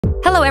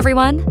Hello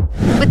everyone!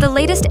 With the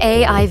latest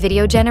AI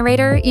video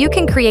generator, you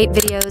can create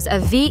videos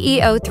of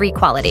VEO3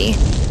 quality.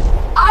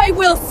 I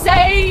will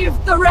save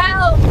the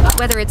realm!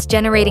 Whether it's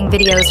generating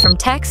videos from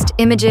text,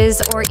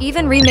 images, or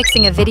even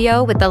remixing a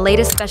video with the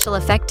latest special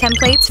effect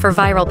templates for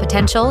viral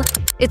potential,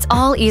 it's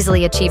all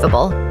easily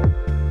achievable.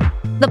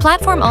 The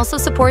platform also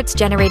supports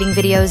generating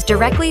videos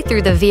directly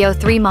through the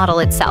VEO3 model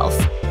itself,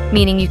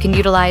 meaning you can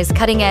utilize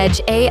cutting-edge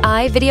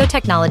AI video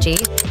technology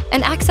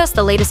and access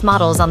the latest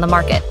models on the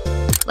market,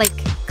 like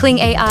Kling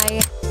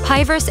AI,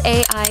 Piverse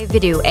AI,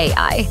 Video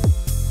AI.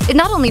 It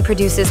not only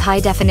produces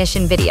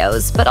high-definition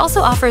videos, but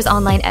also offers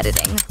online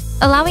editing,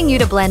 allowing you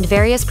to blend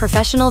various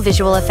professional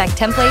visual effect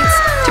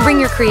templates to bring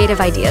your creative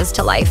ideas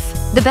to life.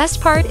 The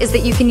best part is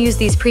that you can use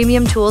these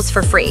premium tools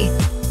for free.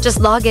 Just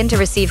log in to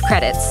receive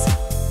credits.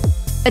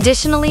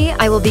 Additionally,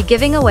 I will be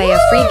giving away a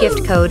free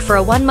gift code for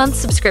a 1-month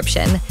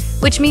subscription,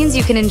 which means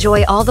you can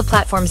enjoy all the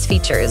platform's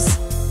features.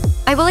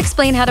 I will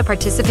explain how to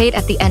participate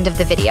at the end of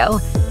the video,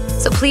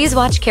 so please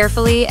watch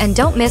carefully and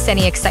don't miss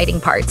any exciting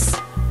parts.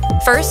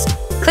 First,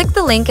 click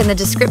the link in the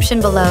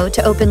description below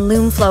to open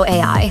LumeFlow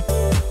AI.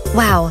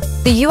 Wow,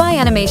 the UI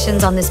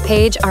animations on this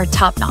page are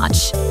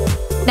top-notch.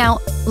 Now,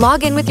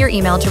 log in with your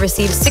email to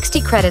receive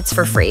 60 credits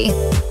for free.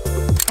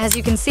 As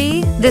you can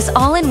see, this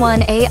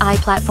all-in-one AI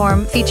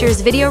platform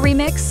features video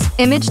remix,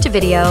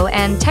 image-to-video,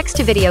 and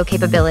text-to-video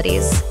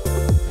capabilities.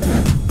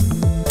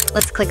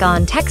 Let's click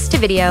on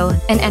text-to-video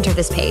and enter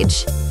this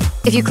page.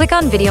 If you click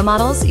on video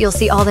models, you'll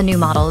see all the new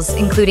models,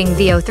 including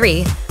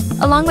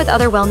VEO3, along with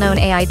other well-known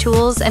AI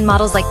tools and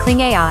models like Kling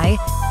AI,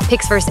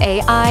 Piverse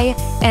AI,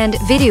 and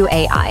Video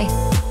AI.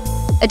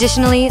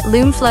 Additionally,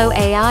 LumeFlow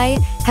AI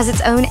has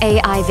its own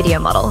AI video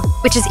model,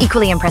 which is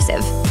equally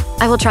impressive.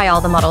 I will try all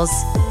the models.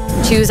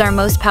 Choose our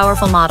most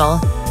powerful model,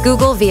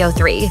 Google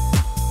VEO3.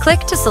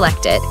 Click to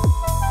select it.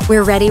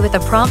 We're ready with a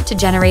prompt to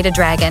generate a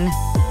dragon.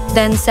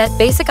 Then set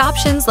basic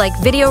options like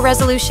video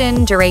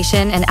resolution,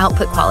 duration, and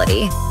output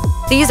quality.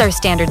 These are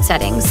standard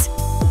settings.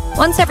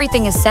 Once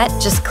everything is set,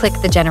 just click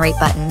the Generate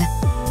button.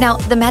 Now,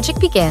 the magic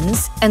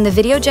begins, and the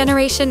video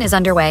generation is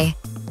underway.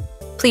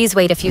 Please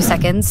wait a few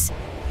seconds.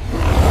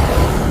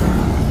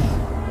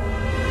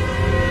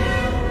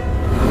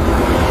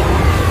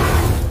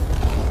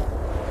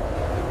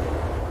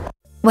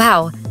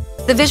 Wow,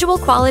 the visual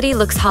quality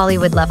looks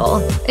Hollywood level,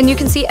 and you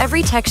can see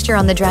every texture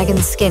on the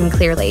dragon's skin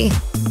clearly.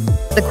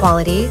 The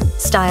quality,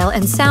 style,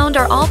 and sound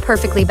are all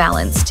perfectly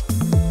balanced.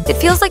 It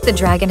feels like the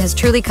dragon has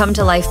truly come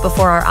to life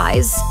before our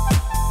eyes.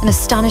 An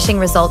astonishing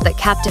result that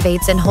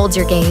captivates and holds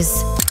your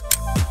gaze.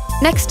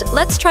 Next,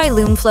 let's try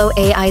LumeFlow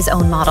AI's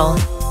own model.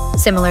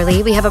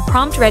 Similarly, we have a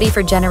prompt ready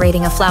for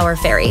generating a flower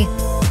fairy.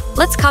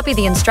 Let's copy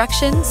the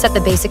instruction, set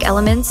the basic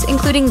elements,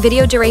 including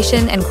video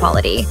duration and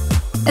quality,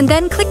 and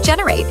then click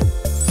Generate.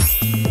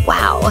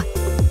 Wow!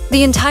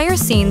 The entire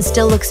scene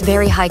still looks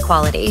very high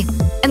quality,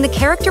 and the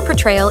character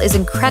portrayal is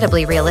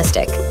incredibly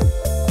realistic.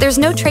 There's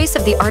no trace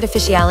of the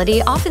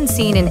artificiality often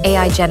seen in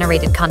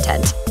AI-generated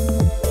content.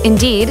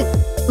 Indeed,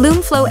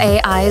 LumeFlow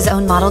AI's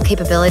own model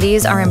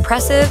capabilities are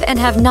impressive and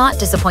have not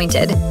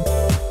disappointed.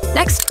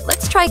 Next,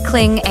 let's try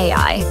Kling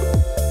AI.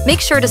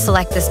 Make sure to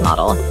select this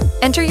model,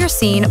 enter your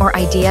scene or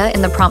idea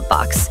in the prompt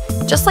box,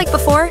 just like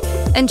before,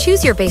 and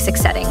choose your basic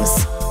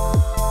settings.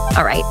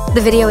 Alright,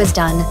 the video is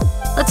done.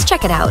 Let's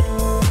check it out.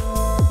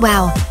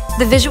 Wow,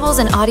 the visuals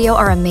and audio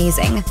are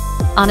amazing.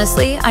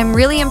 Honestly, I'm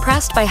really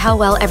impressed by how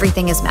well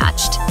everything is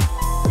matched.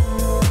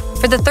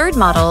 For the third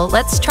model,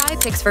 let's try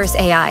Piverse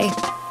AI.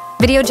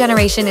 Video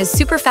generation is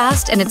super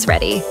fast and it's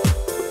ready.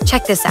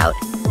 Check this out.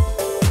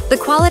 The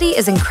quality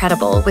is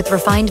incredible with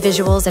refined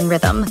visuals and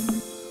rhythm.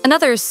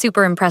 Another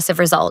super impressive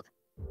result.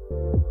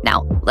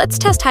 Now, let's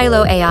test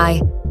Hilo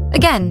AI.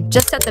 Again,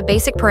 just set the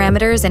basic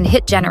parameters and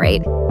hit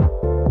Generate.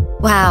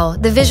 Wow,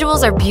 the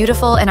visuals are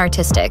beautiful and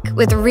artistic,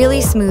 with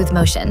really smooth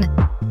motion.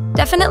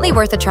 Definitely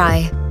worth a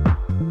try.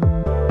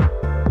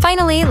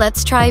 Finally,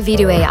 let's try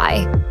Video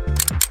AI.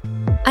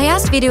 I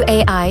asked Video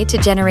AI to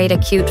generate a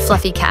cute,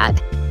 fluffy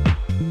cat.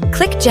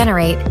 Click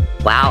Generate.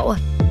 Wow!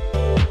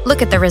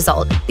 Look at the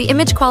result. The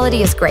image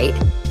quality is great.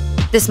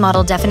 This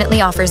model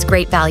definitely offers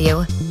great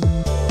value.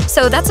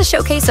 So that's a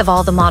showcase of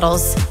all the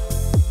models.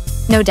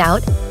 No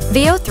doubt,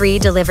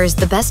 VEO3 delivers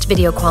the best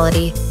video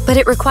quality, but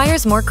it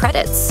requires more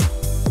credits.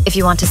 If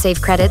you want to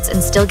save credits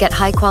and still get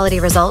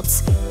high-quality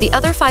results, the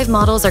other 5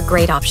 models are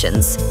great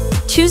options.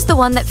 Choose the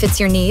one that fits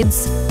your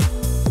needs.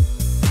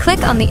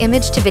 Click on the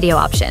Image to Video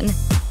option.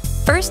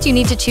 First, you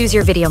need to choose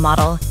your video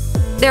model.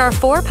 There are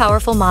 4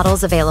 powerful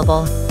models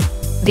available: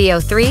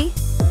 VEO3,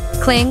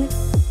 Kling,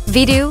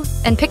 Video,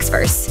 and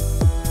Piverse.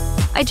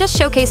 I just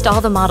showcased all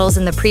the models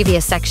in the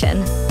previous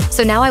section,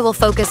 so now I will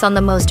focus on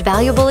the most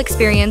valuable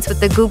experience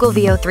with the Google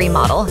VEO3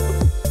 model.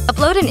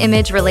 Upload an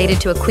image related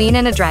to a queen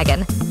and a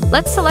dragon.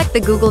 Let's select the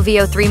Google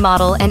VEO3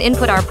 model and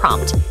input our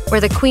prompt,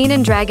 where the queen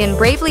and dragon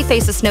bravely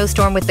face a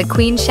snowstorm with the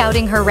queen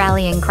shouting her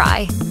rallying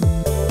cry.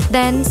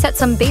 Then set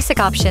some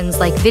basic options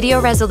like video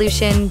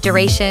resolution,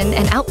 duration,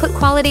 and output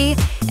quality,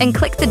 and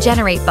click the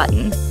Generate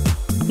button.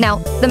 Now,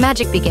 the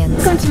magic begins.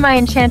 Welcome to my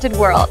enchanted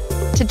world.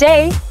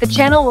 Today, the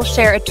channel will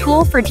share a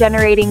tool for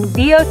generating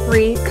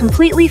VO3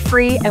 completely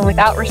free and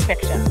without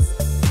restrictions.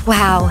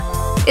 Wow,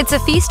 it's a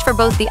feast for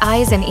both the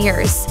eyes and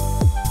ears.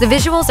 The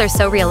visuals are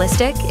so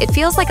realistic, it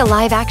feels like a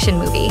live-action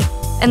movie,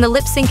 and the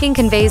lip-syncing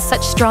conveys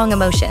such strong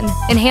emotion,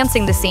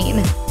 enhancing the scene.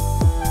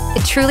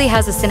 It truly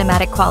has a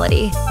cinematic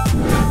quality.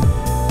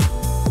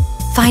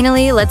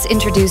 Finally, let's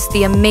introduce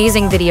the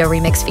amazing video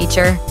remix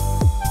feature.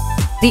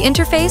 The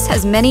interface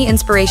has many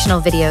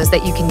inspirational videos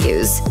that you can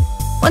use.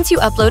 Once you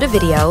upload a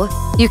video,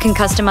 you can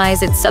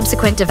customize its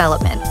subsequent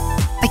development.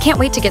 I can't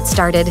wait to get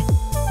started.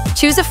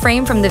 Choose a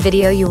frame from the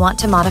video you want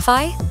to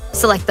modify,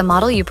 select the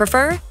model you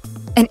prefer,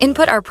 and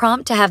input our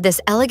prompt to have this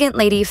elegant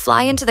lady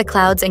fly into the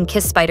clouds and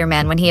kiss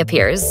Spider-Man when he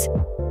appears.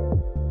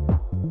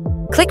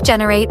 Click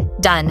Generate,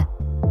 done.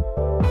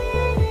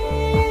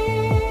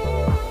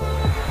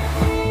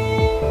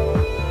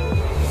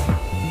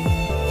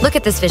 Look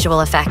at this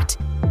visual effect.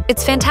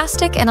 It's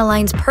fantastic and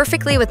aligns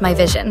perfectly with my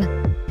vision.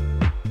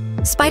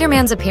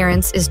 Spider-Man's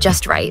appearance is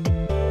just right,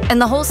 and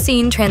the whole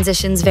scene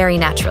transitions very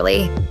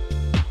naturally.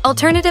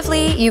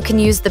 Alternatively, you can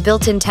use the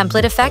built-in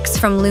template effects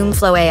from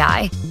LumeFlow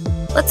AI.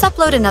 Let's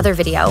upload another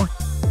video.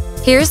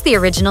 Here's the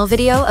original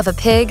video of a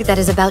pig that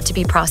is about to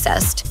be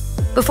processed.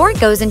 Before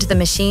it goes into the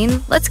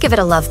machine, let's give it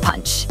a love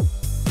punch.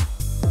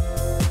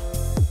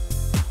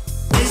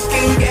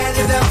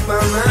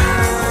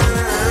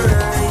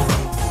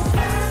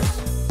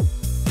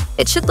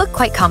 It should look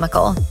quite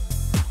comical.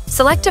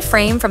 Select a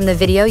frame from the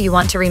video you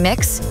want to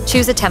remix,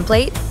 choose a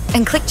template,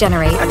 and click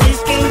Generate.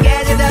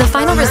 The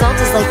final result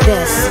is like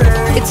this.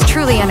 It's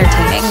truly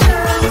entertaining.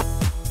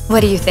 What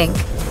do you think?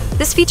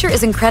 This feature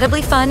is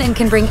incredibly fun and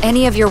can bring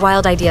any of your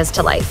wild ideas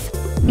to life.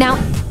 Now,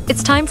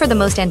 it's time for the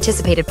most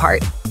anticipated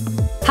part.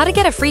 How to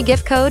get a free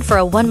gift code for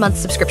a 1-month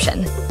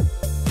subscription.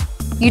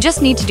 You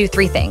just need to do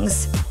 3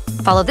 things.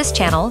 Follow this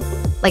channel,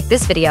 like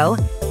this video,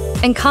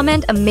 and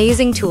comment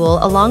 "amazing tool"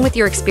 along with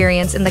your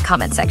experience in the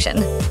comment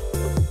section.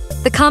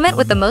 The comment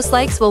with the most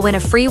likes will win a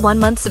free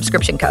 1-month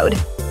subscription code.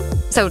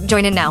 So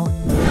join in now.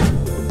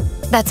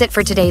 That's it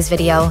for today's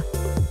video.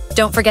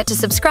 Don't forget to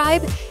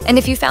subscribe, and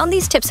if you found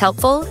these tips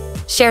helpful,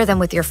 share them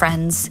with your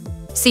friends.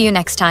 See you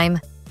next time.